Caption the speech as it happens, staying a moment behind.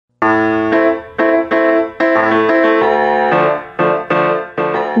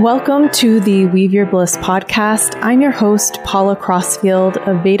Welcome to the Weave Your Bliss podcast. I'm your host, Paula Crossfield,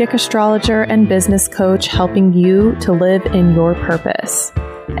 a Vedic astrologer and business coach, helping you to live in your purpose.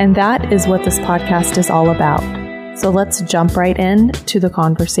 And that is what this podcast is all about. So let's jump right in to the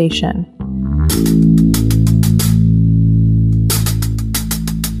conversation.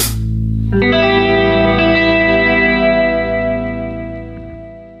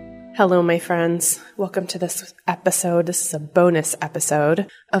 Hello, my friends. Welcome to this episode. This is a bonus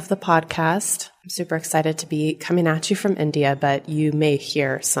episode of the podcast. I'm super excited to be coming at you from India, but you may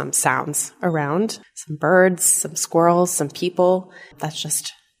hear some sounds around, some birds, some squirrels, some people. That's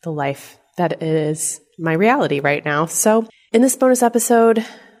just the life that is my reality right now. So in this bonus episode,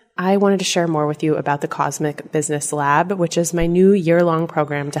 I wanted to share more with you about the Cosmic Business Lab, which is my new year-long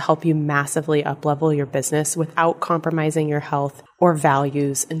program to help you massively up-level your business without compromising your health or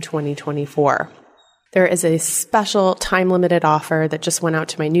values in 2024. There is a special time-limited offer that just went out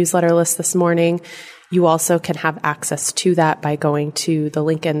to my newsletter list this morning. You also can have access to that by going to the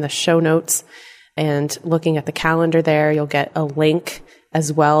link in the show notes and looking at the calendar there. You'll get a link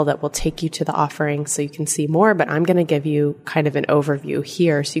as well that will take you to the offering so you can see more, but I'm going to give you kind of an overview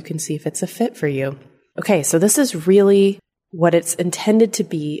here so you can see if it's a fit for you. Okay, so this is really what it's intended to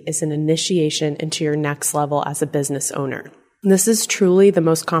be, is an initiation into your next level as a business owner. This is truly the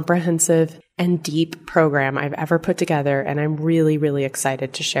most comprehensive and deep program I've ever put together, and I'm really, really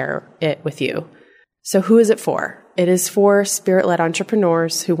excited to share it with you. So who is it for? It is for spirit-led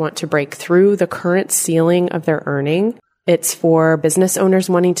entrepreneurs who want to break through the current ceiling of their earning. It's for business owners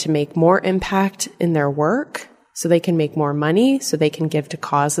wanting to make more impact in their work so they can make more money, so they can give to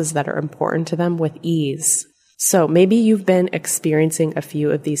causes that are important to them with ease. So maybe you've been experiencing a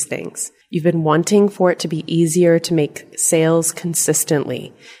few of these things. You've been wanting for it to be easier to make sales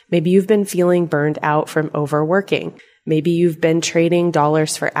consistently. Maybe you've been feeling burned out from overworking. Maybe you've been trading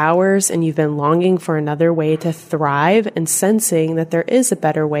dollars for hours and you've been longing for another way to thrive and sensing that there is a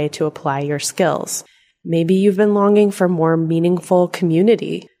better way to apply your skills. Maybe you've been longing for more meaningful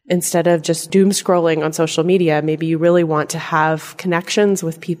community. Instead of just doom scrolling on social media, maybe you really want to have connections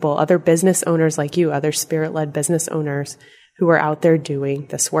with people, other business owners like you, other spirit-led business owners who are out there doing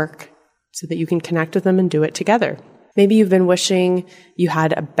this work so that you can connect with them and do it together. Maybe you've been wishing you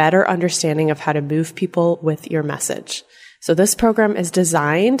had a better understanding of how to move people with your message. So this program is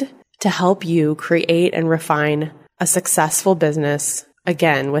designed to help you create and refine a successful business,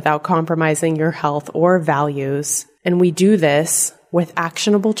 again, without compromising your health or values. And we do this with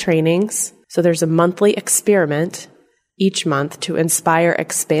actionable trainings. So there's a monthly experiment each month to inspire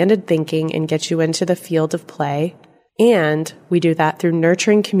expanded thinking and get you into the field of play. And we do that through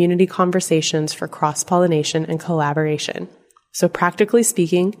nurturing community conversations for cross-pollination and collaboration. So practically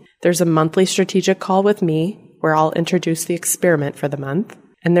speaking, there's a monthly strategic call with me where I'll introduce the experiment for the month.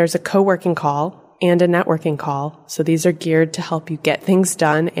 And there's a co-working call and a networking call. So these are geared to help you get things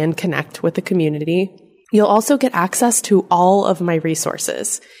done and connect with the community. You'll also get access to all of my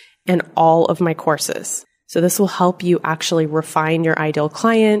resources and all of my courses. So this will help you actually refine your ideal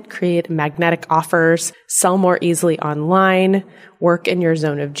client, create magnetic offers, sell more easily online, work in your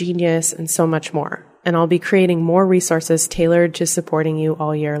zone of genius, and so much more. And I'll be creating more resources tailored to supporting you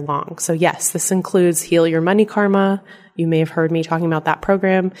all year long. So yes, this includes Heal Your Money Karma. You may have heard me talking about that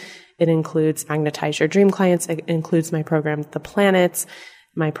program. It includes Magnetize Your Dream Clients. It includes my program, The Planets,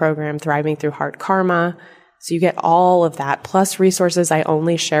 my program, Thriving Through Heart Karma. So you get all of that, plus resources I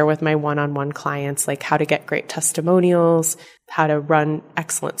only share with my one-on-one clients, like how to get great testimonials, how to run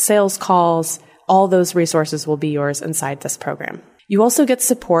excellent sales calls. All those resources will be yours inside this program. You also get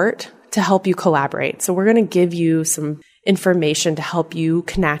support to help you collaborate. So we're going to give you some information to help you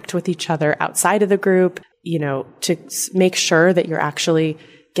connect with each other outside of the group, to make sure that you're actually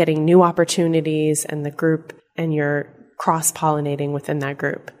getting new opportunities in the group and you're cross-pollinating within that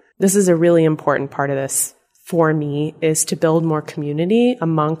group. This is a really important part of this for me, is to build more community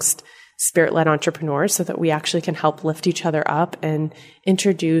amongst spirit-led entrepreneurs so that we actually can help lift each other up and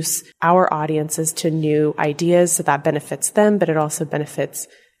introduce our audiences to new ideas so that benefits them, but it also benefits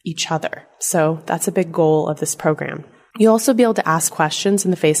each other. So that's a big goal of this program. You'll also be able to ask questions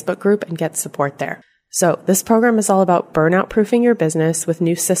in the Facebook group and get support there. So this program is all about burnout proofing your business with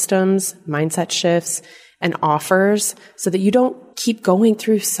new systems, mindset shifts, and offers so that you don't keep going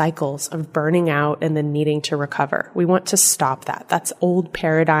through cycles of burning out and then needing to recover. We want to stop that. That's old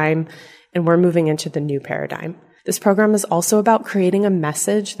paradigm, and we're moving into the new paradigm. This program is also about creating a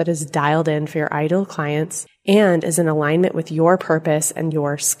message that is dialed in for your ideal clients and is in alignment with your purpose and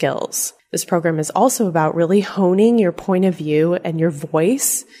your skills. This program is also about really honing your point of view and your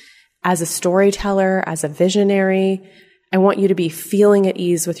voice as a storyteller, as a visionary, I want you to be feeling at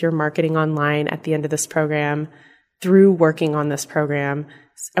ease with your marketing online at the end of this program through working on this program.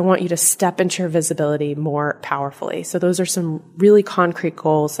 I want you to step into your visibility more powerfully. So those are some really concrete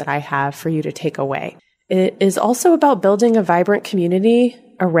goals that I have for you to take away. It is also about building a vibrant community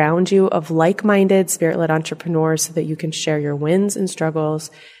around you of like-minded, spirit-led entrepreneurs so that you can share your wins and struggles,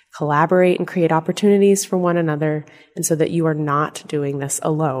 collaborate and create opportunities for one another, and so that you are not doing this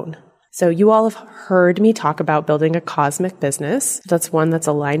alone. So you all have heard me talk about building a cosmic business. That's one that's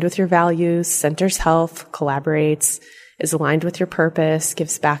aligned with your values, centers health, collaborates, is aligned with your purpose,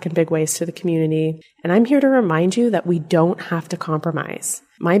 gives back in big ways to the community. And I'm here to remind you that we don't have to compromise.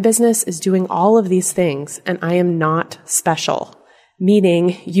 My business is doing all of these things, and I am not special,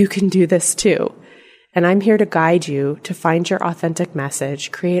 meaning you can do this too. And I'm here to guide you to find your authentic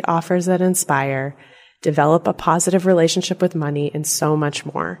message, create offers that inspire, develop a positive relationship with money, and so much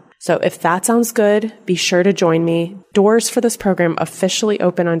more. So if that sounds good, be sure to join me. Doors for this program officially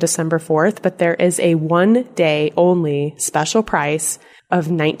open on December 4th, but there is a 1-day only special price of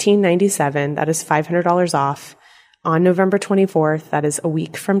 $19.97. That is $500 off on November 24th. That is a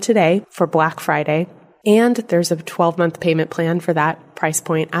week from today for Black Friday. And there's a 12-month payment plan for that price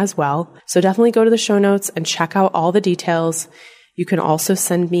point as well. So definitely go to the show notes and check out all the details. You can also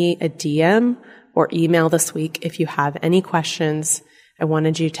send me a DM or email this week if you have any questions. I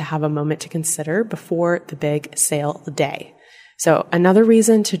wanted you to have a moment to consider before the big sale day. So another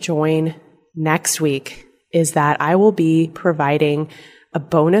reason to join next week is that I will be providing a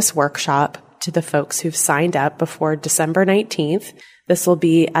bonus workshop to the folks who've signed up before December 19th. This will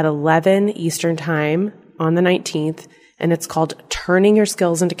be at 11 Eastern Time on the 19th, and it's called Turning Your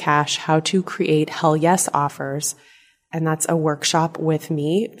Skills into Cash, How to Create Hell Yes Offers. And that's a workshop with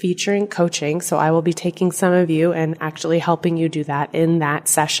me featuring coaching. So I will be taking some of you and actually helping you do that in that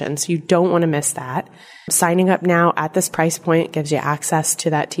session. So you don't want to miss that. Signing up now at this price point gives you access to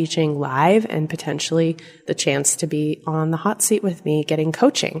that teaching live and potentially the chance to be on the hot seat with me getting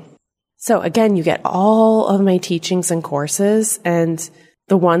coaching. So again, you get all of my teachings and courses and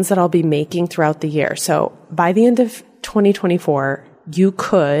the ones that I'll be making throughout the year. So by the end of 2024, you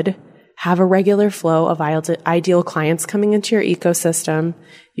could have a regular flow of ideal clients coming into your ecosystem.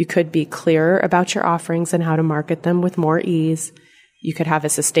 You could be clearer about your offerings and how to market them with more ease. You could have a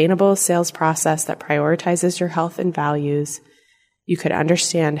sustainable sales process that prioritizes your health and values. You could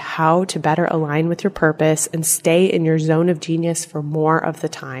understand how to better align with your purpose and stay in your zone of genius for more of the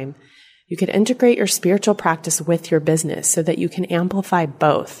time. You could integrate your spiritual practice with your business so that you can amplify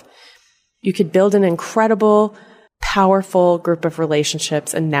both. You could build an incredible, powerful group of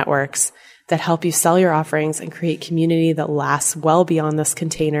relationships and networks that help you sell your offerings and create community that lasts well beyond this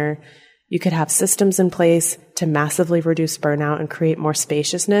container. You could have systems in place to massively reduce burnout and create more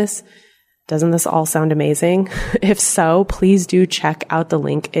spaciousness. Doesn't this all sound amazing? If so, please do check out the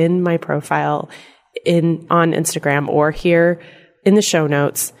link in my profile on Instagram or here in the show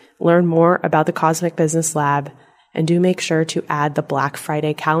notes. Learn more about the Cosmic Business Lab. And do make sure to add the Black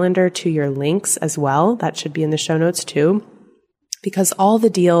Friday calendar to your links as well. That should be in the show notes too, because all the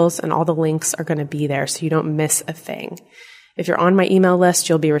deals and all the links are going to be there so you don't miss a thing. If you're on my email list,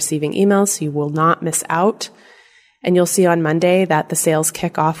 you'll be receiving emails so you will not miss out. And you'll see on Monday that the sales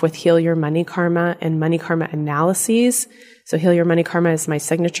kick off with Heal Your Money Karma and Money Karma Analyses. So Heal Your Money Karma is my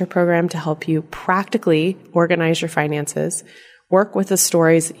signature program to help you practically organize your finances, work with the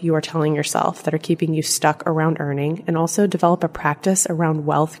stories you are telling yourself that are keeping you stuck around earning, and also develop a practice around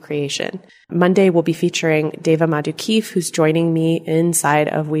wealth creation. Monday, we'll be featuring Deva Madhukeef, who's joining me inside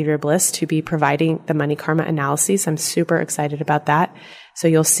of Weave Your Bliss to be providing the Money Karma Analyses. I'm super excited about that. So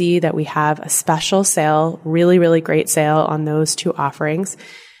you'll see that we have a special sale, really, really great sale on those two offerings.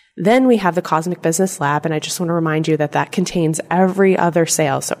 Then we have the Cosmic Business Lab, and I just want to remind you that that contains every other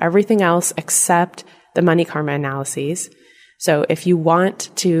sale. So everything else except the Money Karma Analyses. So if you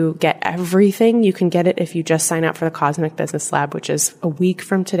want to get everything, you can get it if you just sign up for the Cosmic Business Lab, which is a week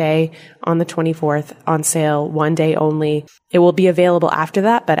from today on the 24th on sale, 1 day only. It will be available after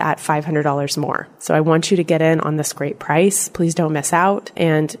that, but at $500 more. So I want you to get in on this great price. Please don't miss out.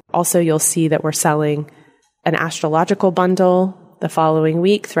 And also you'll see that we're selling an astrological bundle the following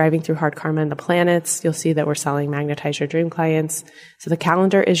week, Thriving Through Hard Karma and the Planets. You'll see that we're selling Magnetize Your Dream Clients. So the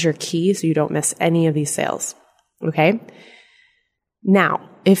calendar is your key so you don't miss any of these sales. Okay? Now,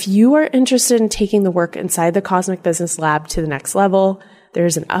 if you are interested in taking the work inside the Cosmic Business Lab to the next level,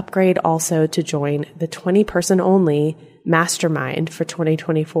 there's an upgrade also to join the 20-person only mastermind for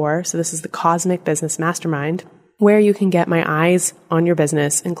 2024. So this is the Cosmic Business Mastermind, where you can get my eyes on your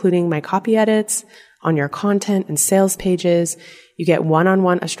business, including my copy edits on your content and sales pages. You get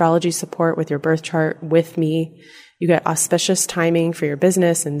one-on-one astrology support with your birth chart with me. You get auspicious timing for your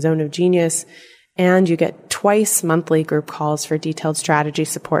business and Zone of Genius, and you get twice monthly group calls for detailed strategy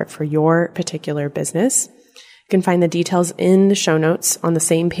support for your particular business. You can find the details in the show notes on the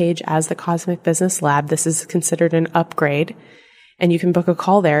same page as the Cosmic Business Lab. This is considered an upgrade, and you can book a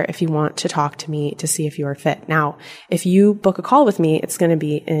call there if you want to talk to me to see if you are fit. Now, if you book a call with me, it's going to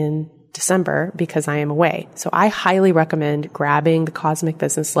be in December because I am away. So I highly recommend grabbing the Cosmic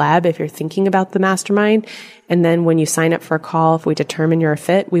Business Lab if you're thinking about the mastermind. And then when you sign up for a call, if we determine you're a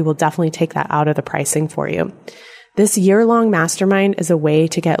fit, we will definitely take that out of the pricing for you. This year-long mastermind is a way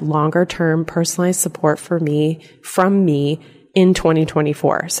to get longer-term personalized support from me in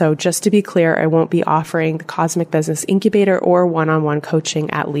 2024. So just to be clear, I won't be offering the Cosmic Business Incubator or one-on-one coaching,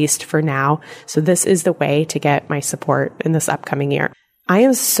 at least for now. So this is the way to get my support in this upcoming year. I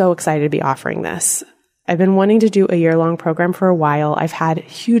am so excited to be offering this. I've been wanting to do a year-long program for a while. I've had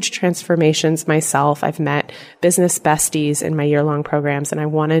huge transformations myself. I've met business besties in my year-long programs, and I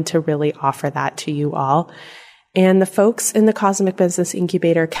wanted to really offer that to you all. And the folks in the Cosmic Business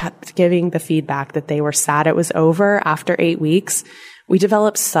Incubator kept giving the feedback that they were sad it was over after 8 weeks. We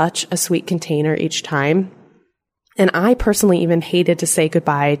developed such a sweet container each time. And I personally even hated to say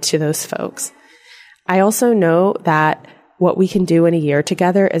goodbye to those folks. I also know that what we can do in a year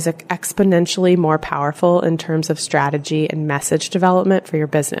together is exponentially more powerful in terms of strategy and message development for your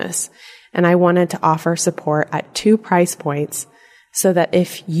business. And I wanted to offer support at 2 price points so that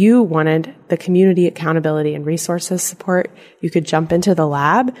if you wanted the community accountability and resources support, you could jump into the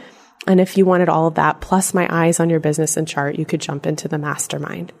lab. And if you wanted all of that, plus my eyes on your business and chart, you could jump into the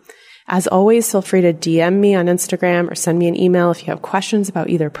mastermind. As always, feel free to DM me on Instagram or send me an email if you have questions about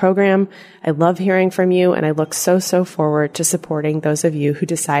either program. I love hearing from you, and I look so forward to supporting those of you who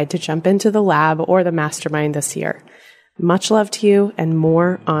decide to jump into the lab or the mastermind this year. Much love to you, and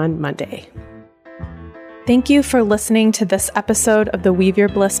more on Monday. Thank you for listening to this episode of the Weave Your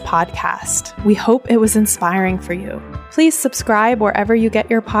Bliss podcast. We hope it was inspiring for you. Please subscribe wherever you get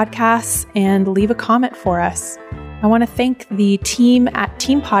your podcasts and leave a comment for us. I want to thank the team at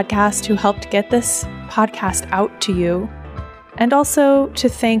Team Podcast who helped get this podcast out to you, and also to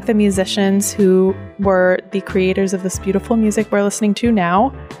thank the musicians who were the creators of this beautiful music we're listening to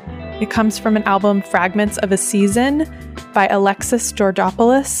now. It comes from an album, Fragments of a Season, by Alexis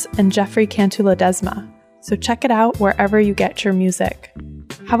Georgopoulos and Jeffrey Cantuladesma. So check it out wherever you get your music.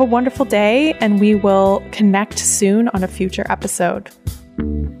 Have a wonderful day, and we will connect soon on a future episode.